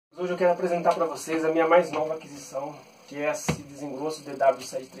Hoje eu quero apresentar para vocês a minha mais nova aquisição, que é esse Desengrosso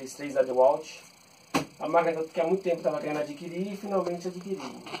DW733 da DeWalt. A máquina que há muito tempo estava querendo adquirir e finalmente adquiri.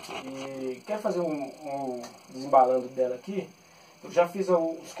 E quero fazer um desembalando dela aqui. Eu já fiz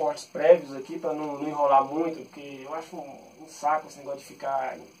os cortes prévios aqui para não enrolar muito, porque eu acho um saco esse negócio de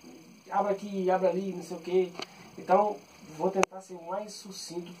ficar abre aqui, abre ali, não sei o que. Então vou tentar ser o mais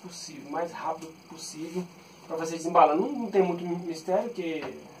sucinto possível, o mais rápido possível para vocês desembalando. Não tem muito mistério, porque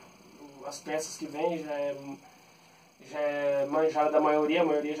as peças que vêm já é manjada da maioria, a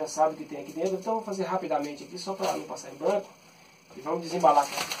maioria já sabe o que tem aqui dentro. Então vou fazer rapidamente aqui, só para não passar em branco. E vamos desembalar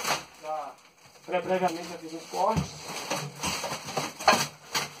aqui. Previamente já fiz os cortes.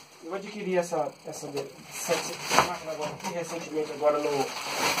 Eu adquiri essa máquina agora aqui, recentemente, agora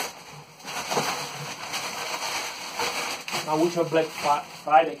na última Black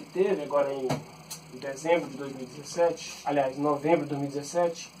Friday que teve, agora em dezembro de 2017, aliás, novembro de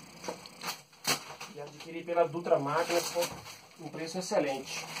 2017. E adquiri pela Dutra Máquinas com um preço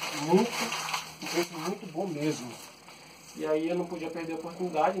excelente, um preço muito bom mesmo. E aí eu não podia perder a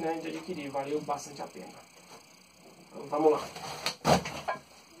oportunidade, né, de adquirir, valeu bastante a pena. Então vamos lá.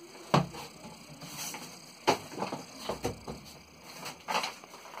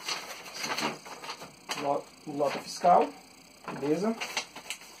 Nota fiscal, beleza?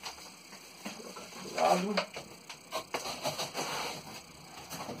 Vou colocar aqui do lado.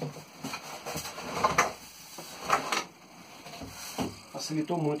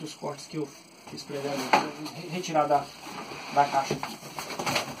 Facilitou muito os cortes que eu fiz previamente. Vou retirar da caixa aqui.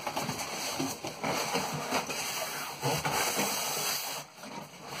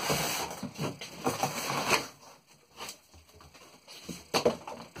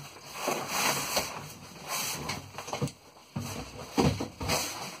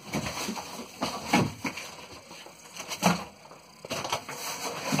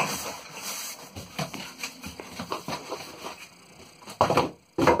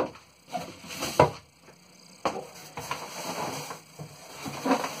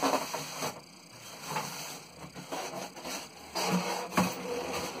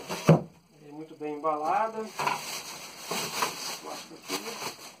 Bem embalada, plástico aqui.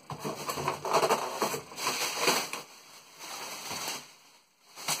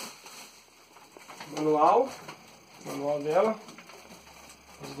 Manual dela.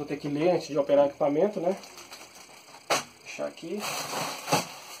 Eu vou ter que ler antes de operar o equipamento, né? Deixar aqui.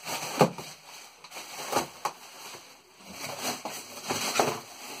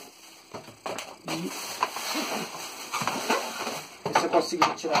 E se eu consigo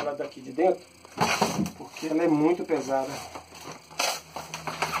retirar ela daqui de dentro, porque ela é muito pesada.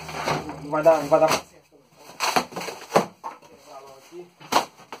 Não vai dar pra certo não. Vou aqui.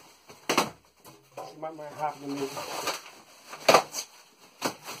 Mais rápido mesmo.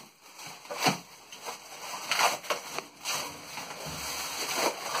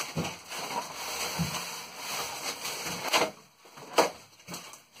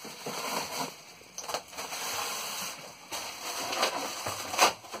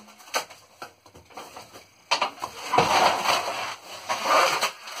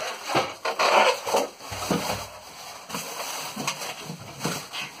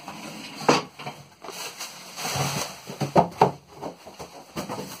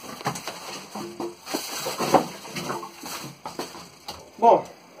 Bom,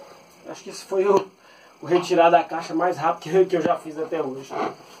 acho que esse foi o retirar da caixa mais rápido que eu já fiz até hoje.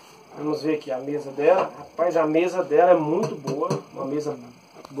 Vamos ver aqui a mesa dela. Rapaz, a mesa dela é muito boa, uma mesa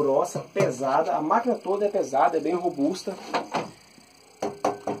grossa, pesada. A máquina toda é pesada, é bem robusta.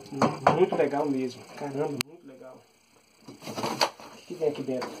 Muito legal mesmo, caramba, muito legal. O que tem aqui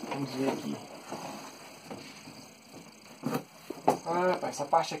dentro? Vamos ver aqui. Ah, rapaz, essa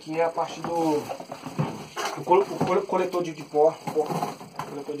parte aqui é a parte do coletor de pó,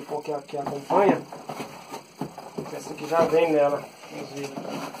 coletor de pó que acompanha. Essa aqui já vem nela. Vamos ver.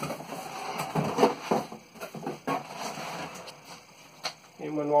 Tem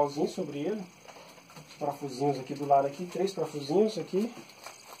um manualzinho sobre ele. Os parafusinhos aqui do lado aqui, 3 parafusinhos aqui.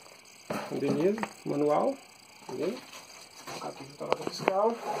 Beleza, manual. Beleza? Vou colocar aqui junto a nota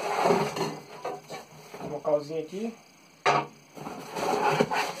fiscal. Um localzinho aqui.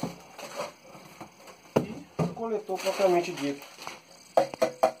 Coletor propriamente dito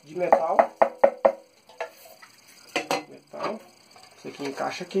de metal. Isso aqui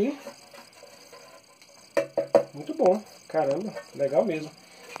encaixa aqui. Muito bom, caramba, legal mesmo.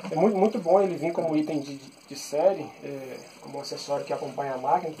 É muito bom ele vir como item de série, como acessório que acompanha a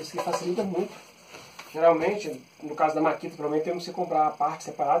máquina, porque isso aqui facilita muito. Geralmente, no caso da Makita, provavelmente temos que comprar a parte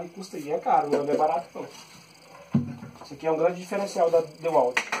separada e é caro, não é barato não. Isso aqui é um grande diferencial da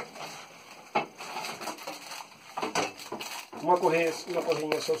DeWalt. uma correinha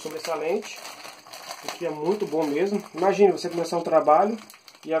sobressalente. Aqui é muito bom mesmo. Imagine você começar um trabalho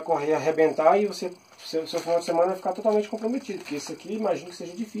e a correia arrebentar e seu final de semana vai ficar totalmente comprometido. Porque esse aqui, imagino que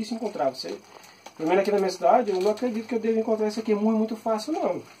seja difícil encontrar. Pelo menos aqui na minha cidade, eu não acredito que eu devo encontrar isso aqui muito fácil,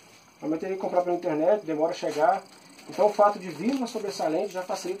 não. Eu vou ter que comprar pela internet, demora a chegar. Então o fato de vir uma sobressalente já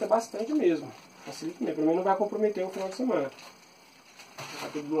facilita bastante mesmo. Facilita mesmo, pelo menos não vai comprometer o final de semana.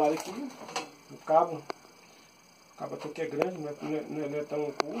 Aqui do lado aqui, o cabo até que é grande, não é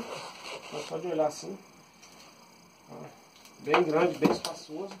tão curto. Mas só de olhar assim. Bem grande, bem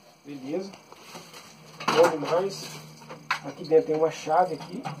espaçoso, beleza. Bom demais. Aqui dentro tem uma chave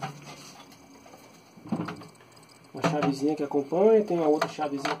aqui. Uma chavezinha que acompanha, tem uma outra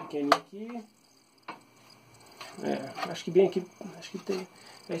chavezinha pequenininha aqui. Acho que bem aqui, acho que tem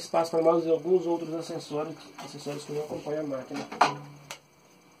espaço para mais alguns outros acessórios que não acompanham a máquina.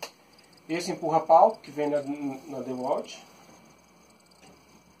 Esse empurra-pau que vem na DW733.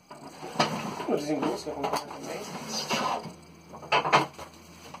 No desengrosso que acompanha também.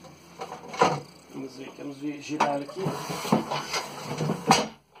 Vamos girar ele aqui.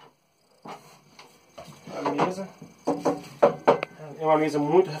 A mesa é uma mesa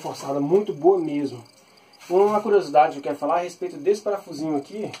muito reforçada, muito boa mesmo. Uma curiosidade que eu quero falar a respeito desse parafusinho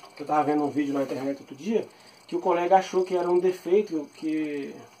aqui, que eu estava vendo um vídeo na internet outro dia, que o colega achou que era um defeito,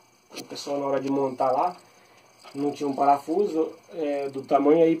 que o pessoal na hora de montar lá não tinha um parafuso do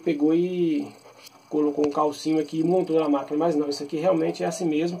tamanho, aí pegou e colocou um calcinho aqui e montou na máquina. Mas não, isso aqui realmente é assim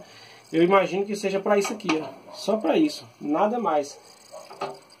mesmo. Eu imagino que seja para isso aqui, ó. Só para isso, nada mais.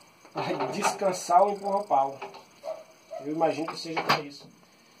 Para descansar o empurra-pau. Eu imagino que seja para isso.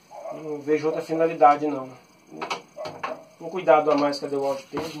 Não vejo outra finalidade não. Um cuidado a mais que a DW733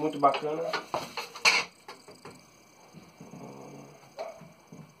 teve, muito bacana.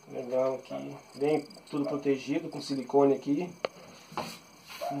 Legal aqui, bem tudo protegido com silicone aqui.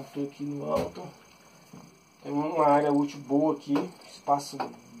 Montou aqui no alto. Tem uma área útil boa aqui, espaço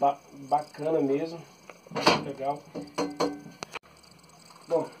bacana mesmo, legal.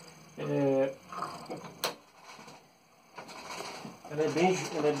 Bom, ela é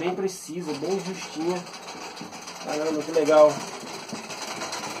bem precisa, bem justinha. Caramba, que legal.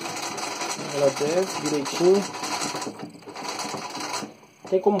 Ela desce direitinho.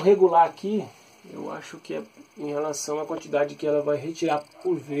 Tem como regular aqui, eu acho que é em relação à quantidade que ela vai retirar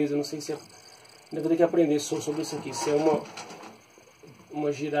por vez. Eu não sei se ainda vou ter que aprender sobre isso aqui. Se é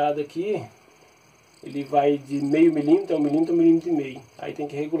uma girada aqui, ele vai de meio milímetro a 1 milímetro, 1,5 milímetros. Aí tem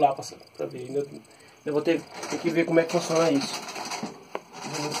que regular para ver. Eu vou ter que ver como é que funciona isso.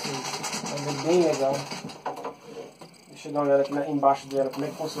 É bem legal. Deixa eu dar uma olhada aqui embaixo dela, como é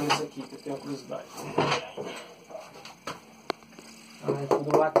que funciona isso aqui, que eu tenho uma curiosidade. É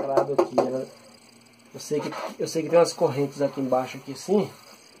tudo lacrado aqui. Eu sei que tem umas correntes aqui embaixo, aqui assim,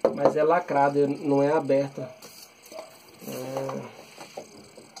 mas é lacrado, não é aberta.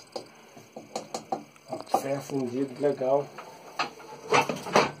 Ferro fundido, legal.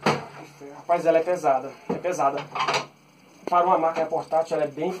 Rapaz, ela é pesada. Para uma máquina portátil ela é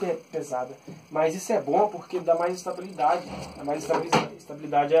bem pesada. Mas isso é bom porque dá mais estabilidade. Dá mais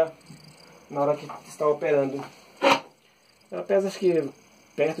estabilidade na hora que está operando. Ela pesa acho que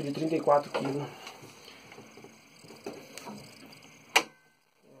perto de 34 kg.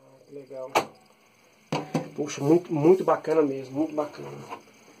 Legal. Puxa, muito bacana mesmo, muito bacana.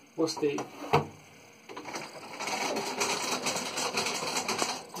 Gostei.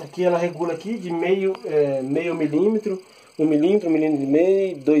 Aqui ela regula aqui de meio milímetro, 1 milímetro, 1,5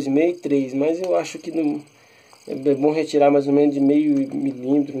 milímetro, 2,5, 3. Mas eu acho que não, é bom retirar mais ou menos de meio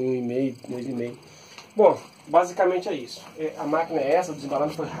milímetro, 1,5, 2,5. Bom, basicamente é isso. A máquina é essa, o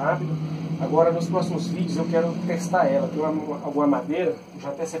desembalado foi rápido. Agora nos próximos vídeos eu quero testar ela. Tem alguma madeira, já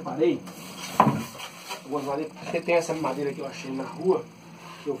até separei. Algumas madeiras, tem essa madeira que eu achei na rua,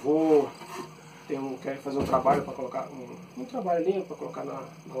 que eu quero fazer um trabalho para colocar, um trabalho para colocar na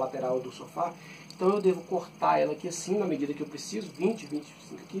lateral do sofá. Então eu devo cortar ela aqui assim, na medida que eu preciso, 20,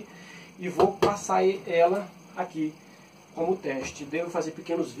 25 aqui, e vou passar ela aqui como teste. Devo fazer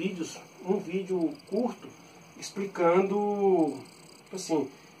pequenos vídeos, um vídeo curto, explicando, assim,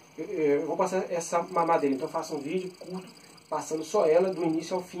 eu vou passar essa madeira, então eu faço um vídeo curto, passando só ela, do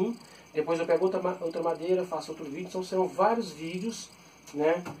início ao fim, depois eu pego outra madeira, faço outro vídeo, então serão vários vídeos,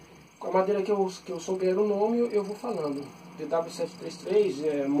 né? Com a madeira que eu souber o nome, eu vou falando.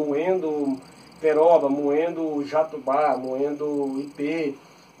 DW733, moendo peroba, moendo jatobá, moendo ipê.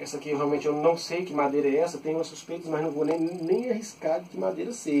 Essa aqui realmente eu não sei que madeira é essa, tenho umas suspeitas, mas não vou nem arriscar de que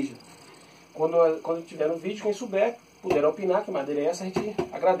madeira seja. Quando tiver no vídeo, quem souber, puder opinar que madeira é essa, a gente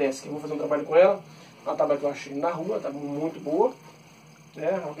agradece. Que eu vou fazer um trabalho com ela, Uma tábua que eu achei na rua, tá muito boa.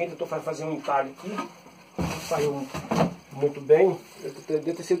 Né? Alguém tentou fazer um entalhe aqui, não saiu muito bem.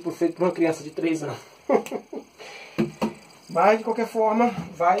 Deve ter sido feito por uma criança de 3 anos. Mas de qualquer forma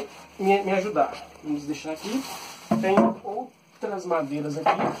vai me ajudar. Vamos deixar aqui. Tem outras madeiras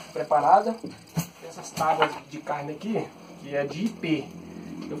aqui preparadas. Essas tábuas de carne aqui, que é de IP.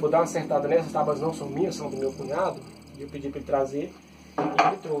 Eu vou dar uma acertada nessas tábuas, não são minhas, são do meu cunhado. E eu pedi para ele trazer e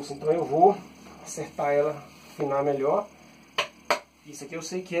ele trouxe. Então eu vou acertar ela, afinar melhor. Isso aqui eu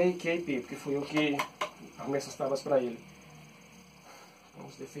sei que é IP, porque foi eu que arrumei essas tábuas para ele.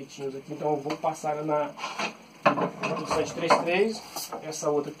 Uns defeitinhos aqui, então eu vou passar ela na DW733. Essa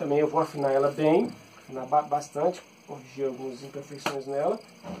outra aqui também eu vou afinar ela bem, afinar bastante, corrigir algumas imperfeições nela.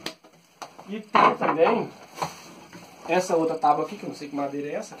 E tem também essa outra tábua aqui, que eu não sei que madeira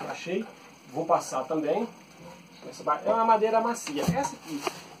é essa, que eu achei. Vou passar também. Essa é uma madeira macia. Essa aqui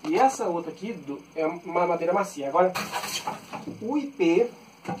e essa outra aqui é uma madeira macia. Agora, o IP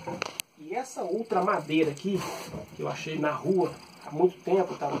e essa outra madeira aqui, que eu achei na rua há muito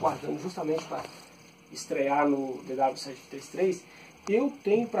tempo, estava guardando justamente para estrear no DW733, eu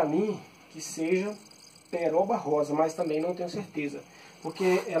tenho para mim que seja peroba rosa, mas também não tenho certeza.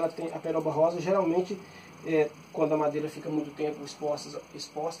 Porque ela tem, a peroba rosa geralmente, quando a madeira fica muito tempo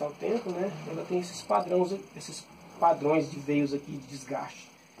exposta ao tempo, né, ela tem esses padrões de veios aqui de desgaste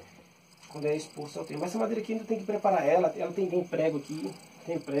quando é exposto ao tempo. Mas essa madeira aqui ainda tem que preparar ela tem prego aqui,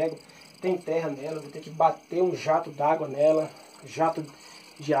 tem prego, tem terra nela, vou ter que bater um jato d'água nela, jato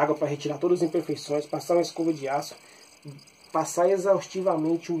de água para retirar todas as imperfeições, passar uma escova de aço, passar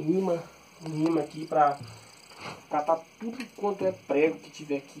exaustivamente um imã aqui para catar tudo quanto é prego que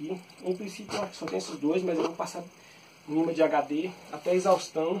tiver aqui. Em princípio eu acho que só tem esses dois, mas eu vou passar um imã de HD até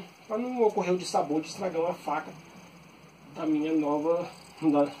exaustão, para não ocorrer o dissabor de estragar uma faca da minha nova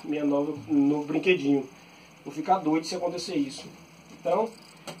no brinquedinho. Vou ficar doido se acontecer isso. Então,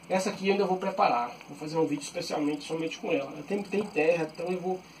 essa aqui eu ainda vou preparar. Vou fazer um vídeo especialmente somente com ela. Tem terra, então eu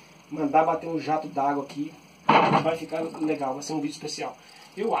vou mandar bater um jato d'água aqui. Vai ficar legal, vai ser um vídeo especial.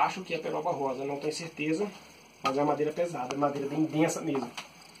 Eu acho que é peroba rosa, não tenho certeza, mas é uma madeira pesada, é uma madeira bem densa mesmo.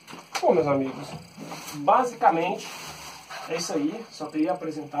 Bom, meus amigos, basicamente é isso aí. Só queria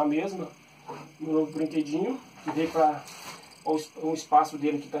apresentar mesmo o novo brinquedinho, que veio para o espaço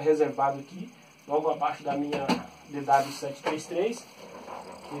dele que está reservado aqui, logo abaixo da minha DW733,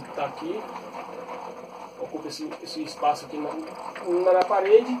 que está aqui, ocupa esse espaço aqui na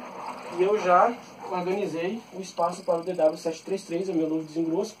parede, e eu já organizei o espaço para o DW733, é meu novo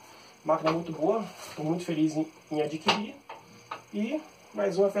desengrosso, máquina muito boa, estou muito feliz em adquirir, e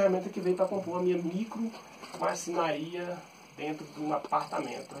mais uma ferramenta que veio para compor a minha micro marcenaria dentro de um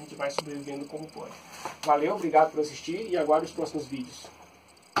apartamento. A gente vai sobrevivendo como pode. Valeu, obrigado por assistir e aguarde os próximos vídeos.